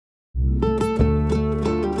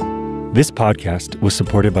This podcast was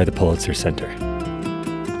supported by the Pulitzer Center.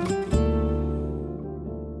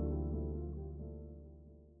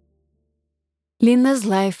 Linda's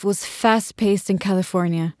life was fast-paced in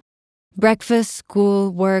California. Breakfast,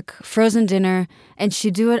 school, work, frozen dinner, and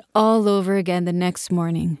she'd do it all over again the next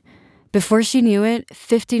morning. Before she knew it,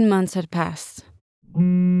 15 months had passed.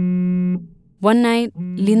 One night,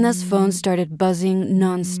 Linda's phone started buzzing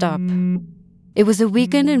non-stop. It was a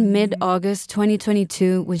weekend in mid-August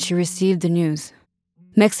 2022 when she received the news.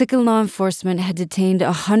 Mexican law enforcement had detained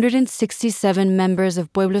 167 members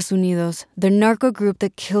of Pueblos Unidos, the narco group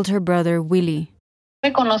that killed her brother, Willie.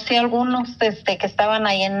 Reconocí algunos que estaban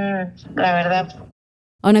ahí en la verdad.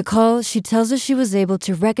 On a call, she tells us she was able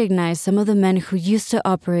to recognize some of the men who used to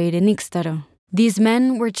operate in Ixtaro. These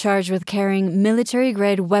men were charged with carrying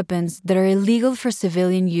military-grade weapons that are illegal for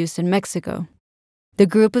civilian use in Mexico. The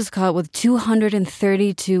group was caught with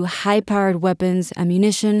 232 high-powered weapons,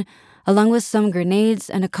 ammunition, along with some grenades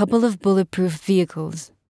and a couple of bulletproof vehicles.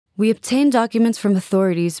 We obtained documents from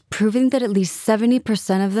authorities proving that at least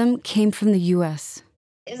 70% of them came from the U.S.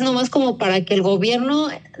 Es nomás como para que el gobierno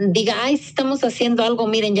diga, ay, si estamos haciendo algo,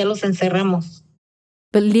 miren, ya los encerramos.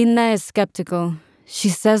 But Linda is skeptical. She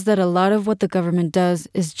says that a lot of what the government does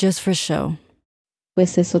is just for show.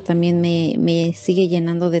 Pues eso también me sigue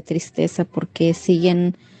llenando de tristeza porque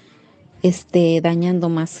siguen dañando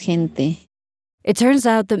más gente. It turns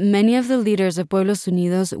out that many of the leaders of Pueblos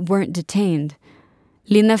Unidos weren't detained.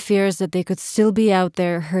 Linda fears that they could still be out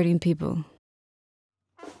there hurting people.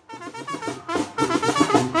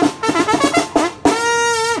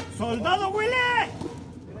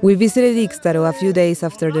 We visited Ixtaro a few days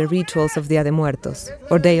after the rituals of Dia de Muertos,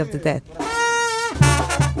 or Day of the Dead.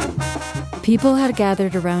 People had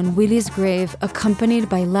gathered around Willie's grave, accompanied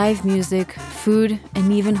by live music, food,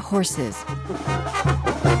 and even horses.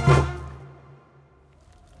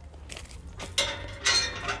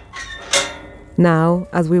 Now,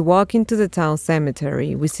 as we walk into the town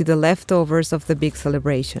cemetery, we see the leftovers of the big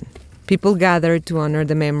celebration. People gathered to honor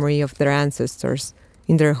the memory of their ancestors,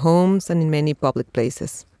 in their homes and in many public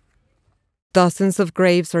places. Dozens of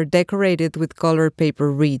graves are decorated with colored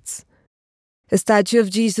paper wreaths. A statue of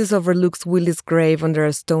Jesus overlooks Willie's grave under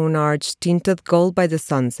a stone arch tinted gold by the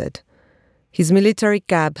sunset. His military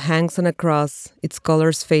cap hangs on a cross, its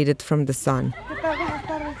colors faded from the sun.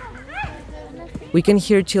 We can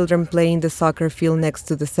hear children playing the soccer field next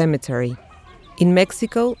to the cemetery. In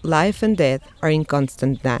Mexico, life and death are in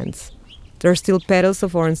constant dance. There are still petals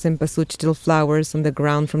of orange cempasúchil flowers on the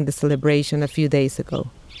ground from the celebration a few days ago.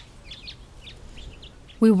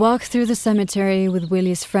 We walk through the cemetery with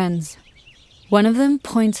Willie's friends. One of them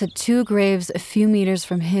points at two graves a few meters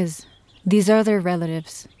from his. These are their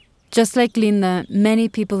relatives. Just like Linda, many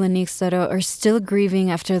people in Ixtaro are still grieving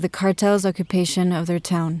after the cartel's occupation of their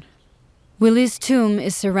town. Willie's tomb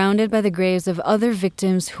is surrounded by the graves of other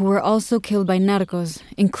victims who were also killed by narcos,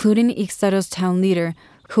 including Ixtaro's town leader,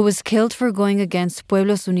 who was killed for going against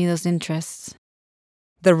Pueblos Unidos' interests.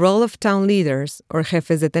 The role of town leaders, or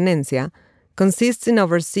jefes de tenencia, consists in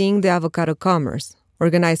overseeing the avocado commerce,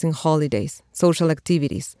 organizing holidays, social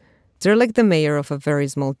activities. They're like the mayor of a very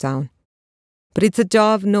small town. But it's a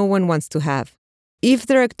job no one wants to have. If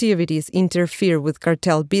their activities interfere with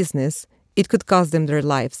cartel business, it could cost them their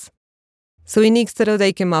lives. So in Ixtaro,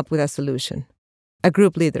 they came up with a solution. A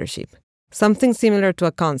group leadership. Something similar to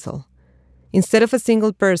a council. Instead of a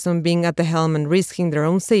single person being at the helm and risking their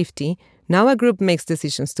own safety, now a group makes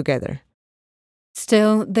decisions together.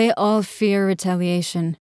 Still, they all fear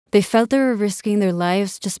retaliation. They felt they were risking their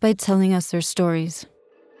lives just by telling us their stories.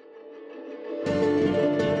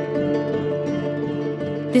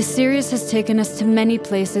 This series has taken us to many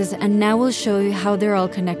places, and now we'll show you how they're all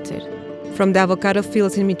connected. From the avocado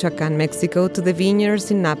fields in Michoacan, Mexico, to the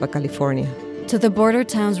vineyards in Napa, California. To the border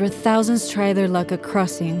towns where thousands try their luck at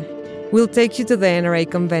crossing. We'll take you to the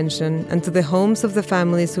NRA convention and to the homes of the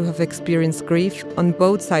families who have experienced grief on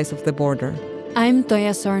both sides of the border. I'm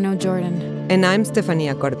Toya Sorno Jordan. And I'm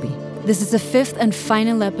Stefania Corpi. This is the fifth and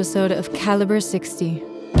final episode of Caliber 60.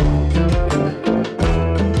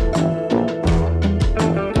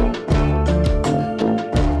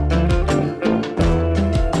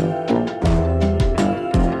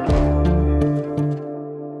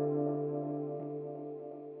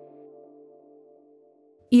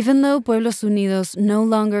 Even though Pueblos Unidos no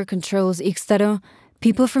longer controls Ixtaro,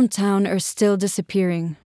 people from town are still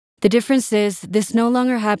disappearing. The difference is, this no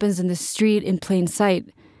longer happens in the street in plain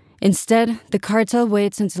sight. Instead, the cartel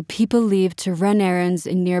waits until people leave to run errands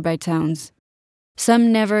in nearby towns.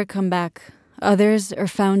 Some never come back. Others are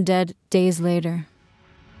found dead days later.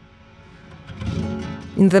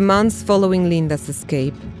 In the months following Linda's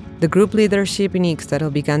escape, the group leadership in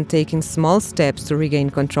Ixtaro began taking small steps to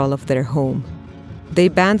regain control of their home. They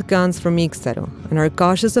banned guns from Ixtaro and are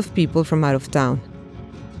cautious of people from out of town.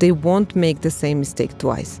 They won't make the same mistake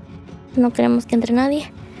twice. No queremos que entre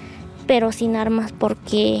nadie, pero sin armas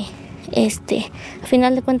porque, a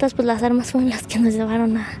final de cuentas, pues las armas fueron las que nos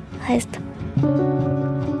llevaron a esto.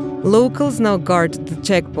 Locals now guard the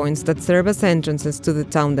checkpoints that serve as entrances to the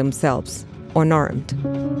town themselves, unarmed.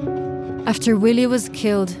 After Willie was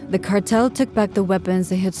killed, the cartel took back the weapons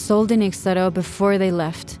they had sold in Ixtaro before they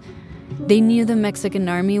left. They knew the Mexican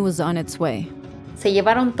army was on its way. Se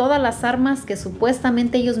llevaron todas las armas que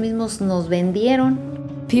supuestamente ellos mismos nos vendieron.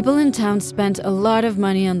 People in town spent a lot of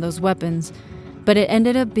money on those weapons, but it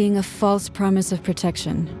ended up being a false promise of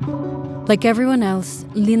protection. Like everyone else,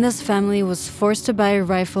 Linda's family was forced to buy a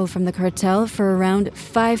rifle from the cartel for around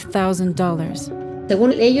 $5,000.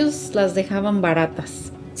 Según ellos las dejaban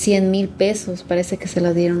baratas, 100,000 pesos, parece que se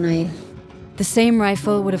las dieron a él. The same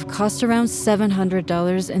rifle would have cost around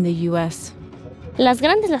 $700 in the US. Las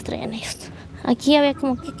grandes las traían ellos. Aquí había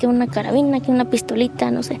como que una carabina, que una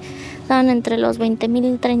pistolita, no sé. Estaban entre los 20,000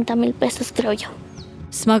 y 30,000 pesos, creo yo.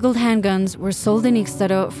 Smuggled handguns were sold in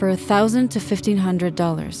Ixtaro for $1,000 to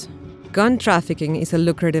 $1,500. Gun trafficking is a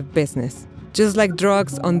lucrative business. Just like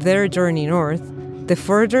drugs on their journey north, the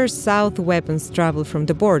further south weapons travel from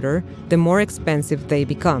the border, the more expensive they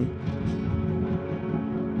become.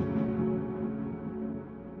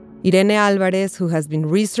 Irene Alvarez, who has been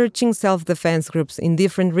researching self-defense groups in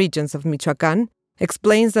different regions of Michoacan,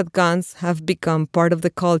 explains that guns have become part of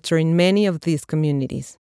the culture in many of these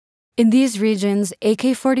communities. In these regions,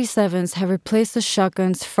 AK-47s have replaced the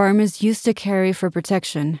shotguns farmers used to carry for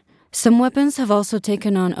protection. Some weapons have also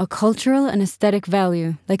taken on a cultural and aesthetic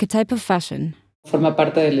value, like a type of fashion. Forma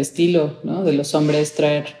parte del estilo, ¿no? De los hombres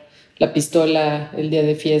traer la pistola el día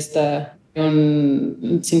de fiesta,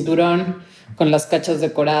 un cinturón con las cachas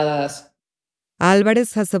decoradas.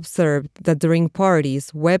 Alvarez has observed that during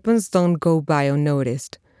parties, weapons don't go by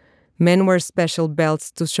unnoticed. Men wear special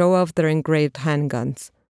belts to show off their engraved handguns.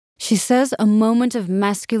 She says a moment of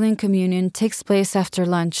masculine communion takes place after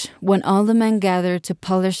lunch, when all the men gather to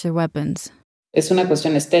polish their weapons. Es una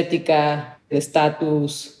cuestión estética, de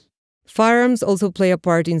estatus. Firearms also play a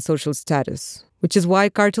part in social status, which is why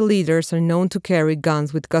cartel leaders are known to carry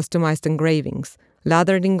guns with customized engravings,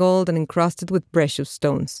 lathered in gold and encrusted with precious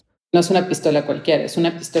stones. No es una pistola cualquiera, es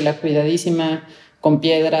una pistola cuidadísima, con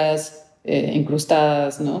piedras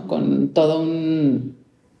incrustadas, ¿no? Con todo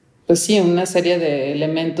una serie de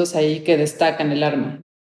elementos ahí que destacan el arma.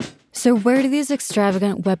 So where do these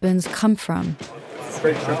extravagant weapons come from?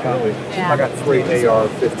 Straight Chicago. I got 3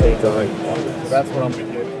 AR-15s on it. That's what I'm going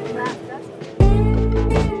to get.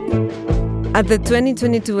 At the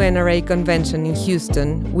 2022 NRA convention in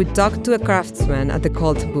Houston, we talked to a craftsman at the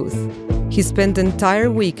Colt booth. He spent the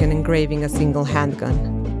entire weekend engraving a single handgun.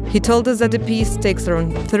 He told us that the piece takes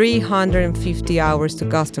around 350 hours to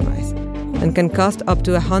customize and can cost up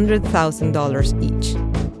to $100,000 each.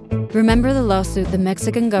 Remember the lawsuit the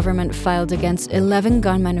Mexican government filed against 11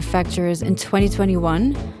 gun manufacturers in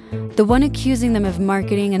 2021? The one accusing them of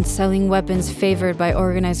marketing and selling weapons favored by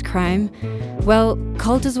organized crime? Well,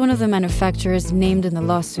 Colt is one of the manufacturers named in the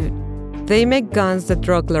lawsuit. They make guns that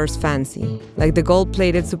drug lords fancy, like the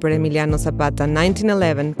gold-plated Super Emiliano Zapata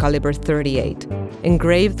 1911 caliber 38,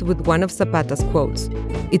 engraved with one of Zapata's quotes,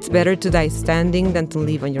 "It's better to die standing than to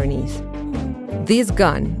live on your knees." This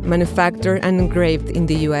gun, manufactured and engraved in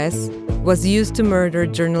the US, was used to murder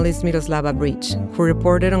journalist Miroslava Breach, who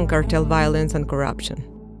reported on cartel violence and corruption.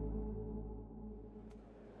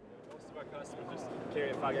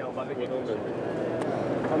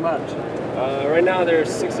 How much? Right now, they're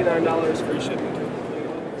 $69 free shipping.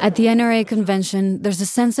 At the NRA convention, there's a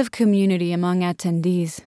sense of community among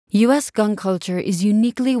attendees. US gun culture is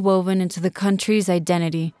uniquely woven into the country's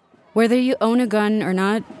identity. Whether you own a gun or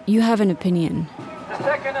not, you have an opinion. The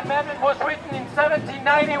Second Amendment was written in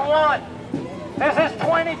 1791. This is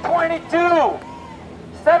 2022.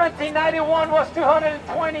 1791 was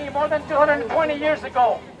more than 220 years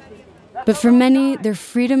ago. But for many, their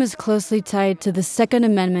freedom is closely tied to the Second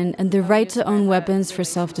Amendment and the right to own weapons for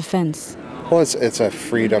self-defense. Well, it's a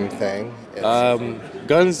freedom thing.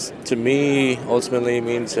 Guns, to me, ultimately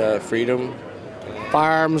means freedom.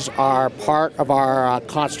 Firearms are part of our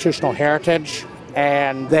constitutional heritage,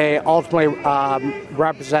 and they ultimately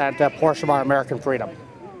represent a portion of our American freedom.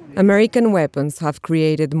 American weapons have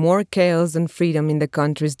created more chaos and freedom in the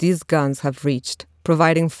countries these guns have reached,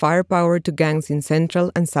 providing firepower to gangs in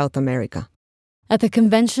Central and South America. At the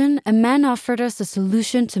convention, a man offered us a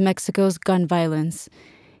solution to Mexico's gun violence.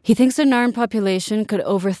 He thinks an armed population could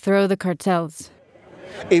overthrow the cartels.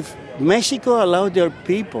 If Mexico allowed their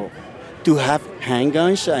people to have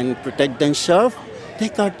handguns and protect themselves, the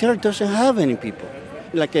cartel doesn't have any people.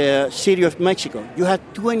 Like a city of Mexico, you have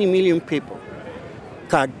 20 million people.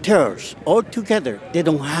 Cartels, all together, they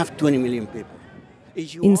don't have 20 million people.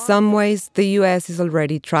 In some ways, the U.S. is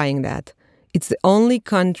already trying that. It's the only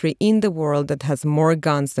country in the world that has more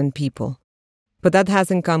guns than people. But that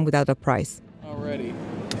hasn't come without a price. Already.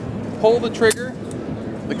 Pull the trigger,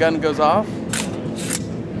 the gun goes off.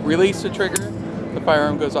 Release the trigger, the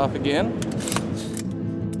firearm goes off again.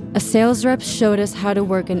 A sales rep showed us how to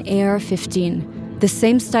work an AR-15, the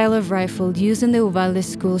same style of rifle used in the Uvalde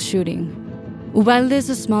school shooting. Uvalde is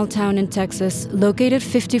a small town in Texas located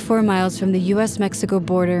 54 miles from the U.S.-Mexico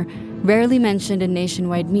border, rarely mentioned in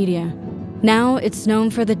nationwide media. Now it's known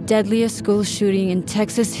for the deadliest school shooting in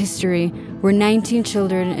Texas history, where 19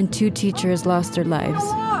 children and 2 teachers lost their lives.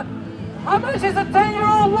 How much is a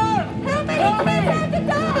 10-year-old worth? How many kids have to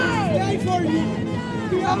die? Slave for you.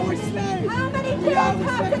 We are slaves. How many kids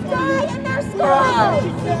have to die in their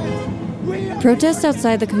schools? Protests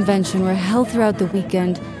outside the convention were held throughout the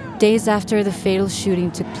weekend, days after the fatal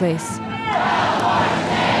shooting took place.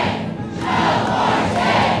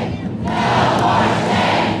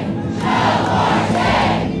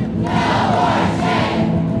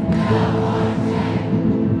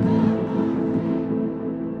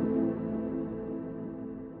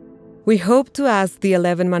 We hope to ask the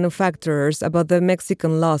 11 manufacturers about the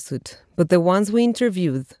Mexican lawsuit, but the ones we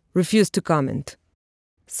interviewed refused to comment.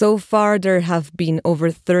 So far, there have been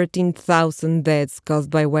over 13,000 deaths caused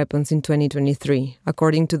by weapons in 2023,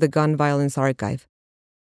 according to the Gun Violence Archive.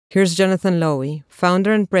 Here's Jonathan Lowy,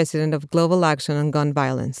 founder and president of Global Action on Gun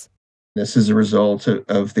Violence. This is a result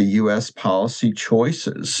of the U.S. policy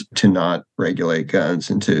choices to not regulate guns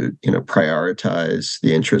and to, prioritize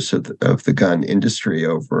the interests of the gun industry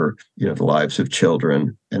over, the lives of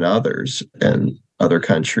children and others and other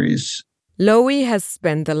countries. Lowy has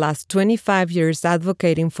spent the last 25 years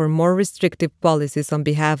advocating for more restrictive policies on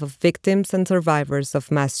behalf of victims and survivors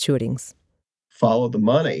of mass shootings. Follow the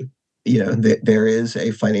money. There is a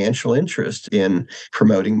financial interest in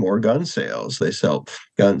promoting more gun sales. They sell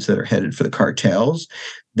guns that are headed for the cartels.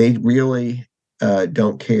 They really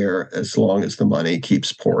don't care as long as the money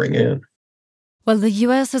keeps pouring in. While the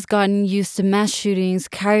U.S. has gotten used to mass shootings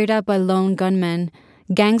carried out by lone gunmen,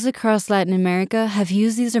 gangs across Latin America have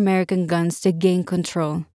used these American guns to gain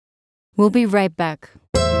control. We'll be right back.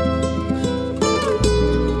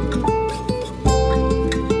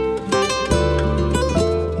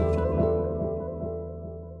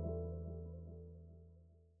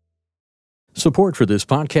 Support for this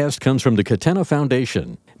podcast comes from the Catena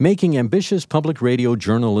Foundation, making ambitious public radio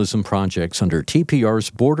journalism projects under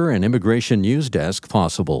TPR's Border and Immigration News Desk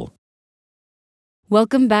possible.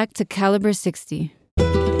 Welcome back to Caliber 60.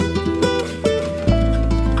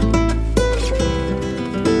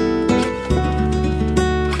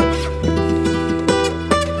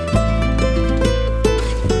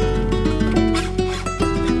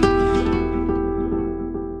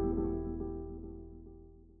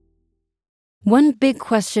 One big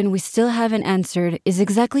question we still haven't answered is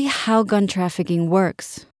exactly how gun trafficking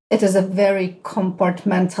works. It is a very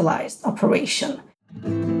compartmentalized operation.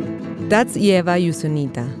 That's Eva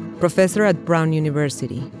Yusonita, professor at Brown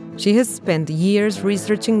University. She has spent years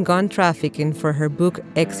researching gun trafficking for her book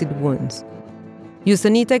Exit Wounds.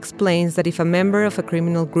 Yusonita explains that if a member of a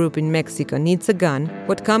criminal group in Mexico needs a gun,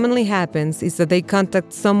 what commonly happens is that they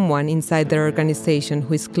contact someone inside their organization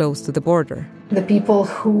who is close to the border. The people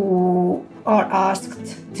who are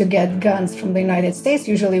asked to get guns from the United States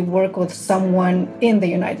usually work with someone in the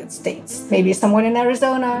United States. Maybe someone in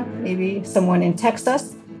Arizona, maybe someone in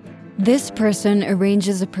Texas. This person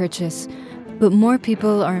arranges a purchase, but more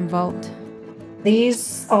people are involved.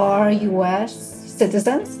 These are U.S.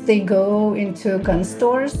 citizens. They go into gun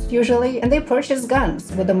stores usually, and they purchase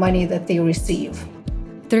guns with the money that they receive.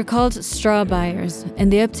 They're called straw buyers,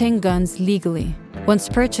 and they obtain guns legally. Once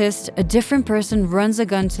purchased, a different person runs a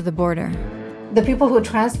gun to the border. The people who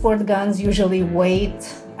transport guns usually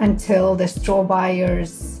wait until the straw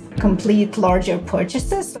buyers complete larger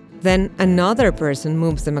purchases. Then another person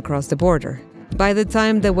moves them across the border. By the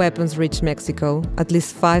time the weapons reach Mexico, at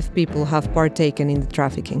least 5 people have partaken in the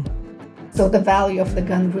trafficking. So the value of the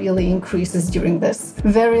gun really increases during this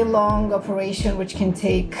very long operation, which can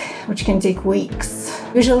take weeks.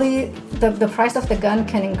 Usually, the price of the gun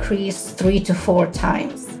can increase 3 to 4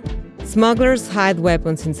 times. Smugglers hide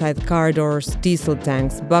weapons inside car doors, diesel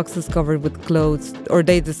tanks, boxes covered with clothes, or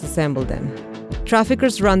they disassemble them.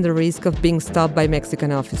 Traffickers run the risk of being stopped by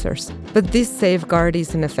Mexican officers, but this safeguard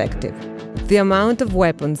is ineffective. The amount of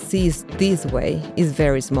weapons seized this way is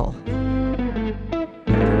very small.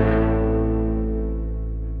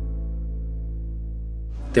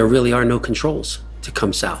 There really are no controls to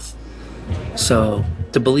come south. So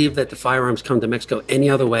to believe that the firearms come to Mexico any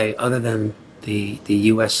other way other than the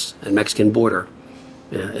U.S. and Mexican border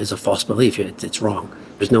is a false belief. It's wrong.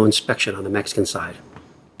 There's no inspection on the Mexican side.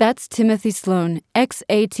 That's Timothy Sloan,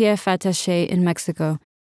 ex-ATF attaché in Mexico.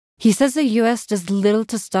 He says the U.S. does little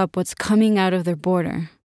to stop what's coming out of their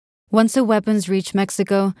border. Once the weapons reach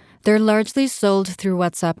Mexico, they're largely sold through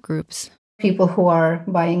WhatsApp groups. People who are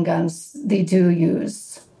buying guns, they do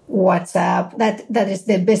use WhatsApp. That is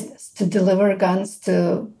their business, to deliver guns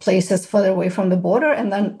to places further away from the border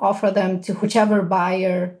and then offer them to whichever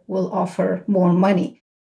buyer will offer more money.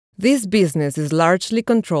 This business is largely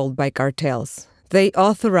controlled by cartels. They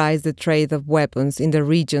authorize the trade of weapons in the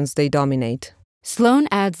regions they dominate. Sloan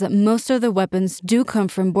adds that most of the weapons do come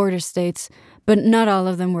from border states, but not all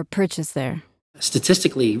of them were purchased there.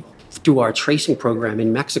 Statistically, through our tracing program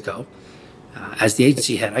in Mexico, as the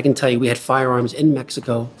agency head, I can tell you we had firearms in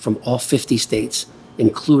Mexico from all 50 states,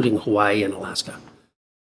 including Hawaii and Alaska.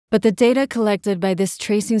 But the data collected by this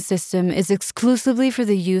tracing system is exclusively for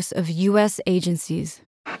the use of U.S. agencies.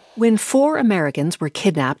 When 4 Americans were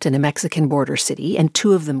kidnapped in a Mexican border city and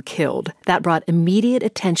 2 of them killed, that brought immediate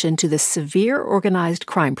attention to the severe organized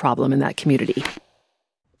crime problem in that community.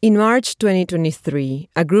 In March 2023,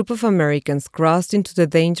 a group of Americans crossed into the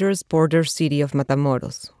dangerous border city of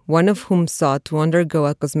Matamoros, one of whom sought to undergo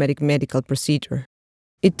a cosmetic medical procedure.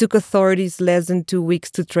 It took authorities less than 2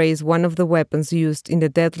 weeks to trace one of the weapons used in the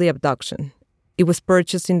deadly abduction. It was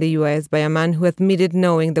purchased in the U.S. by a man who admitted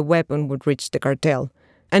knowing the weapon would reach the cartel,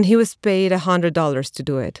 and he was paid $100 to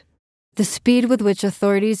do it. The speed with which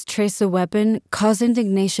authorities traced the weapon caused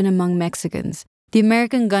indignation among Mexicans. The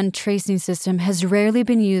American gun tracing system has rarely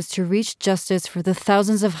been used to reach justice for the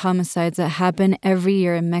thousands of homicides that happen every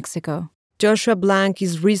year in Mexico. Joshua Blank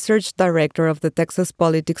is research director of the Texas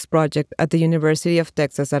Politics Project at the University of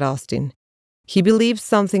Texas at Austin. He believes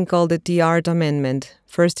something called the TR Amendment,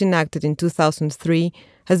 first enacted in 2003,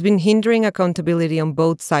 has been hindering accountability on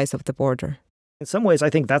both sides of the border. In some ways, I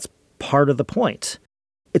think that's part of the point.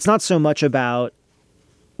 It's not so much about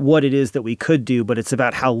what it is that we could do, but it's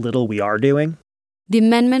about how little we are doing. The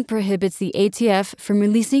amendment prohibits the ATF from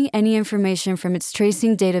releasing any information from its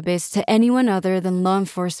tracing database to anyone other than law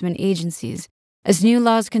enforcement agencies. As new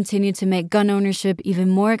laws continue to make gun ownership even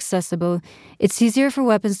more accessible, it's easier for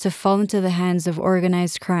weapons to fall into the hands of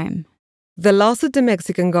organized crime. The lawsuit the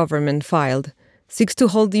Mexican government filed seeks to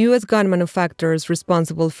hold U.S. gun manufacturers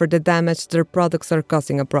responsible for the damage their products are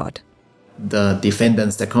causing abroad. The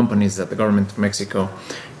defendants, the companies that the government of Mexico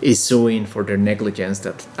is suing for their negligence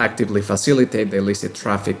that actively facilitate the illicit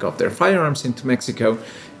traffic of their firearms into Mexico,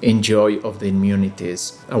 enjoy of the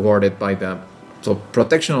immunities awarded by the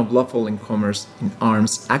Protection of Lawful Commerce in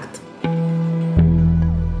Arms Act.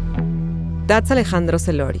 That's Alejandro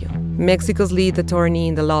Celorio, Mexico's lead attorney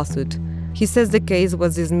in the lawsuit. He says the case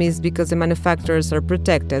was dismissed because the manufacturers are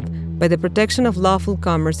protected by the Protection of Lawful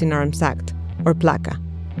Commerce in Arms Act, or PLACA.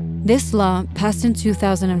 This law, passed in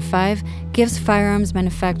 2005, gives firearms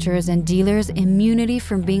manufacturers and dealers immunity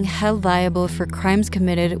from being held liable for crimes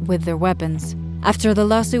committed with their weapons. After the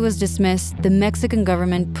lawsuit was dismissed, the Mexican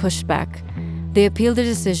government pushed back. They appealed the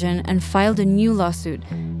decision and filed a new lawsuit,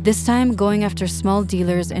 this time going after small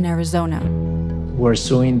dealers in Arizona. We're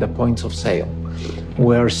suing the points of sale.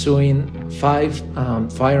 We're suing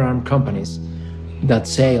 5 firearm companies that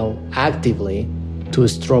sell actively to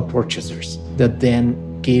straw purchasers that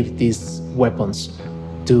then give these weapons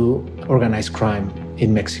to organized crime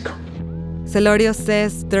in Mexico. Celorio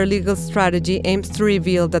says their legal strategy aims to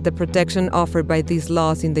reveal that the protection offered by these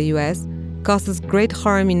laws in the U.S. causes great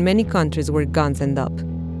harm in many countries where guns end up.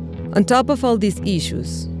 On top of all these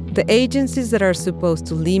issues, the agencies that are supposed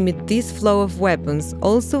to limit this flow of weapons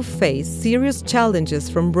also face serious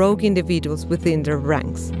challenges from rogue individuals within their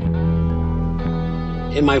ranks.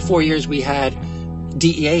 In my 4 years, we had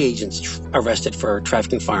DEA agents arrested for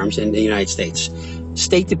trafficking firearms in the United States.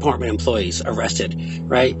 State Department employees arrested,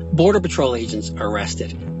 right? Border Patrol agents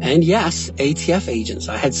arrested. And yes, ATF agents.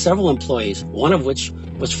 I had several employees, one of which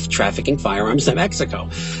was trafficking firearms in Mexico.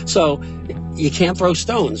 So you can't throw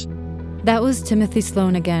stones. That was Timothy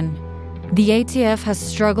Sloan again. The ATF has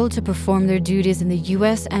struggled to perform their duties in the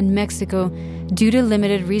U.S. and Mexico due to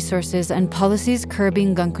limited resources and policies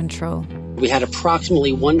curbing gun control. We had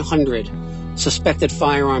approximately 100 suspected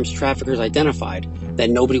firearms traffickers identified that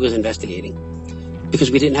nobody was investigating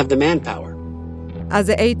because we didn't have the manpower. As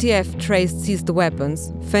the ATF traced seized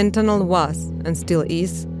weapons, fentanyl was, and still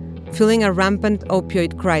is, fueling a rampant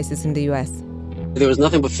opioid crisis in the U.S. There was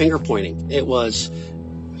nothing but finger pointing. It was,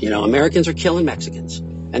 Americans are killing Mexicans.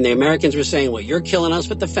 And the Americans were saying, well, you're killing us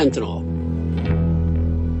with the fentanyl.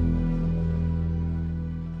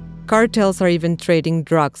 Cartels are even trading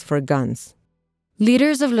drugs for guns.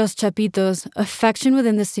 Leaders of Los Chapitos, a faction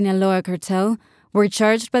within the Sinaloa cartel, were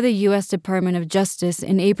charged by the U.S. Department of Justice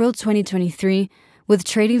in April 2023 with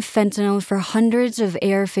trading fentanyl for hundreds of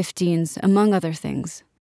AR-15s, among other things.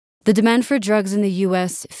 The demand for drugs in the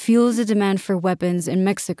U.S. fuels the demand for weapons in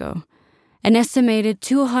Mexico. An estimated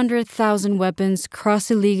 200,000 weapons cross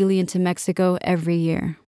illegally into Mexico every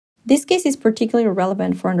year. This case is particularly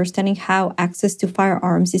relevant for understanding how access to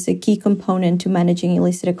firearms is a key component to managing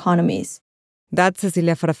illicit economies. That's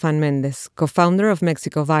Cecilia Farfán Méndez, co-founder of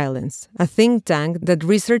Mexico Violence, a think tank that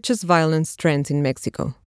researches violence trends in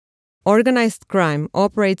Mexico. Organized crime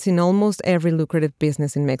operates in almost every lucrative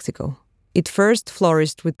business in Mexico. It first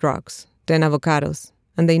flourished with drugs, then avocados,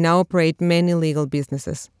 and they now operate many legal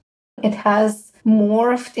businesses. It has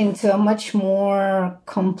morphed into a much more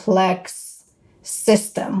complex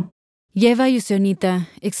system. Yeva Yusionita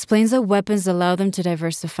explains that weapons allow them to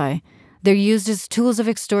diversify. They're used as tools of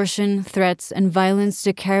extortion, threats, and violence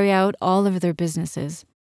to carry out all of their businesses.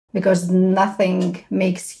 Because nothing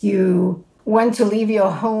makes you want to leave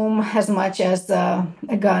your home as much as a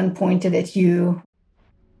gun pointed at you.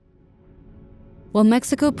 While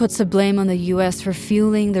Mexico puts the blame on the U.S. for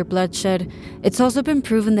fueling their bloodshed, it's also been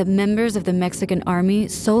proven that members of the Mexican army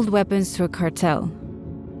sold weapons to a cartel.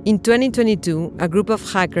 In 2022, a group of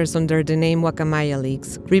hackers under the name Guacamaya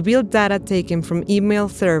Leaks revealed data taken from email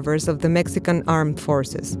servers of the Mexican armed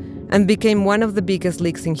forces and became one of the biggest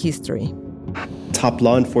leaks in history. Top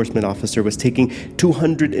law enforcement officer was taking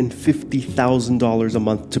 $250,000 a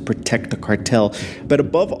month to protect the cartel. But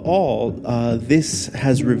above all, this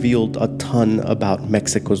has revealed a ton about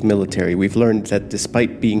Mexico's military. We've learned that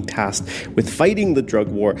despite being tasked with fighting the drug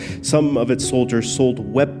war, some of its soldiers sold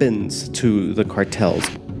weapons to the cartels.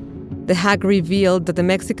 The hack revealed that the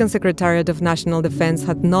Mexican Secretariat of National Defense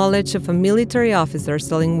had knowledge of a military officer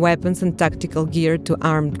selling weapons and tactical gear to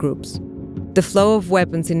armed groups. The flow of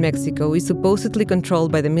weapons in Mexico is supposedly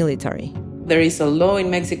controlled by the military. There is a law in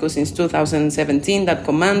Mexico since 2017 that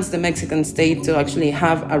commands the Mexican state to actually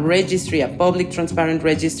have a registry, a public, transparent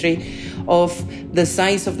registry of the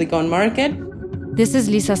size of the gun market. This is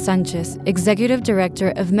Lisa Sanchez, Executive Director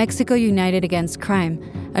of Mexico United Against Crime,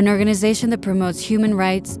 an organization that promotes human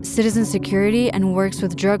rights, citizen security, and works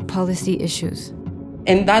with drug policy issues.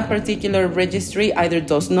 And that particular registry either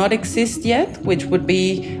does not exist yet, which would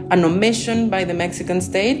be an omission by the Mexican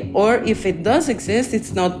state, or if it does exist,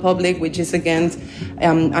 it's not public, which is again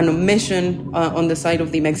an omission on the side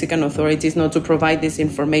of the Mexican authorities not to provide this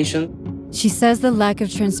information. She says the lack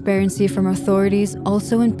of transparency from authorities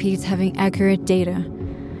also impedes having accurate data.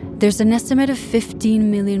 There's an estimate of 15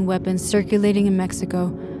 million weapons circulating in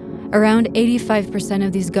Mexico. Around 85%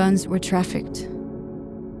 of these guns were trafficked.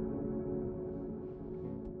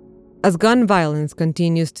 As gun violence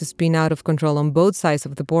continues to spin out of control on both sides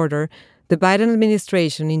of the border, the Biden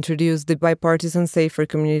administration introduced the Bipartisan Safer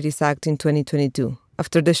Communities Act in 2022,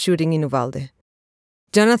 after the shooting in Uvalde.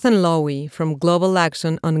 Jonathan Lowy from Global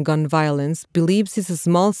Action on Gun Violence believes it's a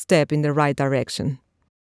small step in the right direction.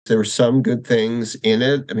 There were some good things in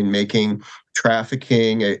it. I mean, making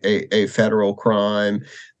trafficking a federal crime,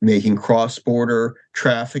 making cross-border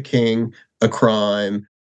trafficking a crime.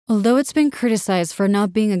 Although it's been criticized for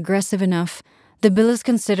not being aggressive enough, the bill is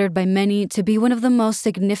considered by many to be one of the most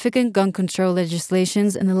significant gun control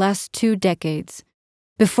legislations in the last 2 decades.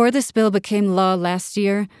 Before this bill became law last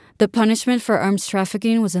year, the punishment for arms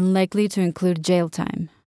trafficking was unlikely to include jail time.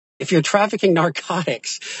 If you're trafficking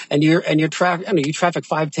narcotics and you traffic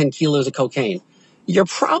 5-10 kilos of cocaine, you're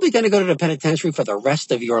probably going to go to the penitentiary for the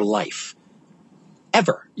rest of your life.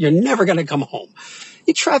 Ever. You're never going to come home.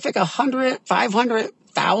 You traffic 100, 500,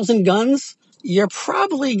 1,000 guns, you're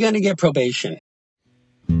probably going to get probation.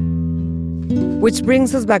 Which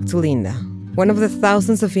brings us back to Linda, one of the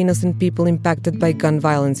thousands of innocent people impacted by gun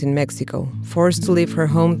violence in Mexico, forced to leave her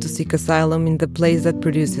home to seek asylum in the place that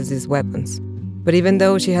produces these weapons. But even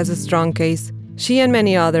though she has a strong case, she and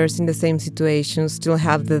many others in the same situation still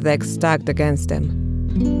have the deck stacked against them.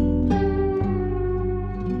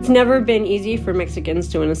 It's never been easy for Mexicans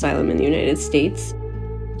to win asylum in the United States.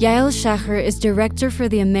 Yael Shacher is director for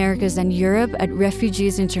the Americas and Europe at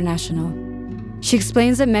Refugees International. She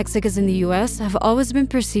explains that Mexicans in the U.S. have always been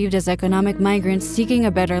perceived as economic migrants seeking a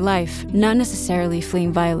better life, not necessarily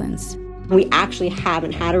fleeing violence. We actually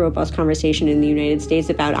haven't had a robust conversation in the United States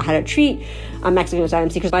about how to treat Mexican asylum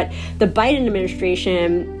seekers. But the Biden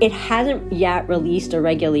administration, it hasn't yet released a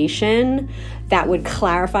regulation that would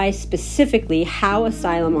clarify specifically how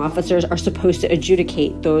asylum officers are supposed to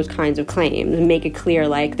adjudicate those kinds of claims and make it clear,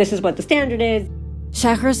 like, this is what the standard is.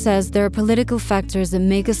 Shahar says there are political factors that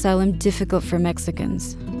make asylum difficult for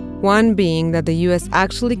Mexicans. One being that the U.S.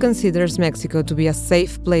 actually considers Mexico to be a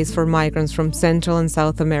safe place for migrants from Central and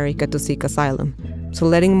South America to seek asylum. So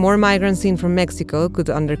letting more migrants in from Mexico could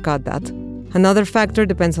undercut that. Another factor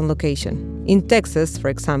depends on location. In Texas, for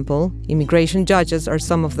example, immigration judges are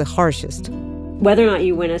some of the harshest. Whether or not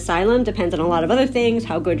you win asylum depends on a lot of other things,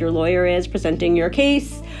 how good your lawyer is presenting your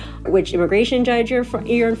case, which immigration judge you're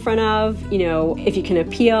in front of, if you can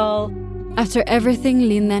appeal. After everything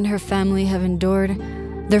Linda and her family have endured,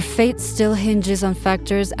 their fate still hinges on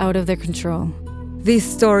factors out of their control. This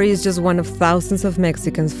story is just one of thousands of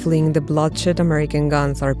Mexicans fleeing the bloodshed American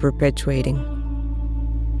guns are perpetuating.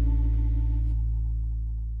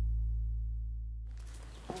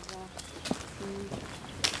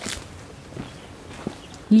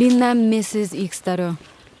 Linda misses Ixtaro,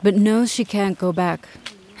 but knows she can't go back.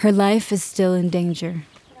 Her life is still in danger.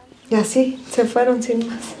 Y así se fueron sin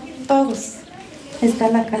más. Todos. Está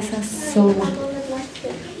la casa sola.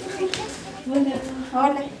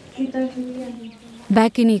 Hola.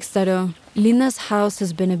 Back in Ixtaro, Linda's house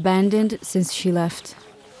has been abandoned since she left.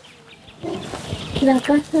 La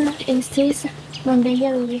casa es esa, donde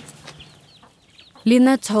ella vive.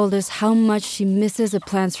 Linda told us how much she misses the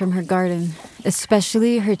plants from her garden,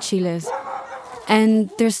 especially her chiles.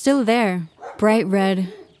 And they're still there, bright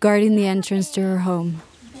red, guarding the entrance to her home.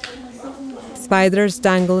 Spiders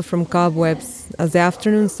dangle from cobwebs as the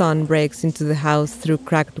afternoon sun breaks into the house through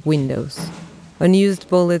cracked windows. Unused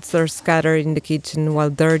bullets are scattered in the kitchen while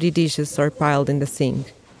dirty dishes are piled in the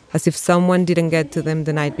sink, as if someone didn't get to them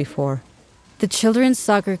the night before. The children's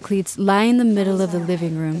soccer cleats lie in the middle of the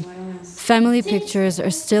living room. Family pictures are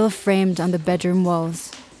still framed on the bedroom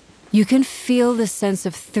walls. You can feel the sense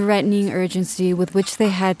of threatening urgency with which they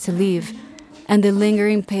had to leave, and the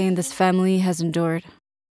lingering pain this family has endured.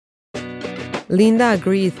 Linda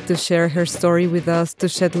agreed to share her story with us to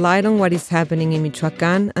shed light on what is happening in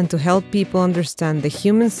Michoacan and to help people understand the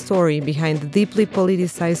human story behind the deeply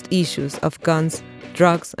politicized issues of guns,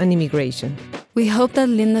 drugs, and immigration. We hope that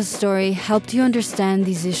Linda's story helped you understand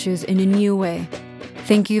these issues in a new way.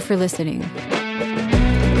 Thank you for listening.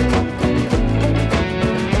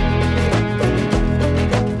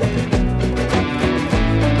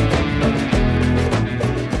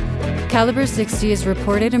 Caliber 60 is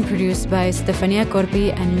reported and produced by Stefania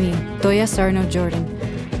Corpi and me, Toya Sarno-Jordan.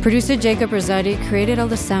 Producer Jacob Rosati created all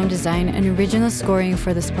the sound design and original scoring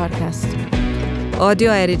for this podcast.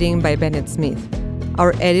 Audio editing by Bennett Smith.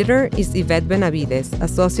 Our editor is Yvette Benavides,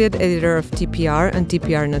 Associate Editor of TPR and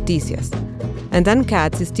TPR Noticias. And Dan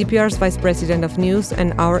Katz is TPR's Vice President of News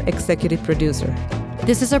and our Executive Producer.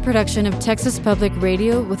 This is a production of Texas Public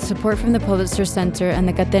Radio with support from the Pulitzer Center and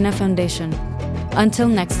the Catena Foundation. Until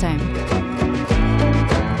next time.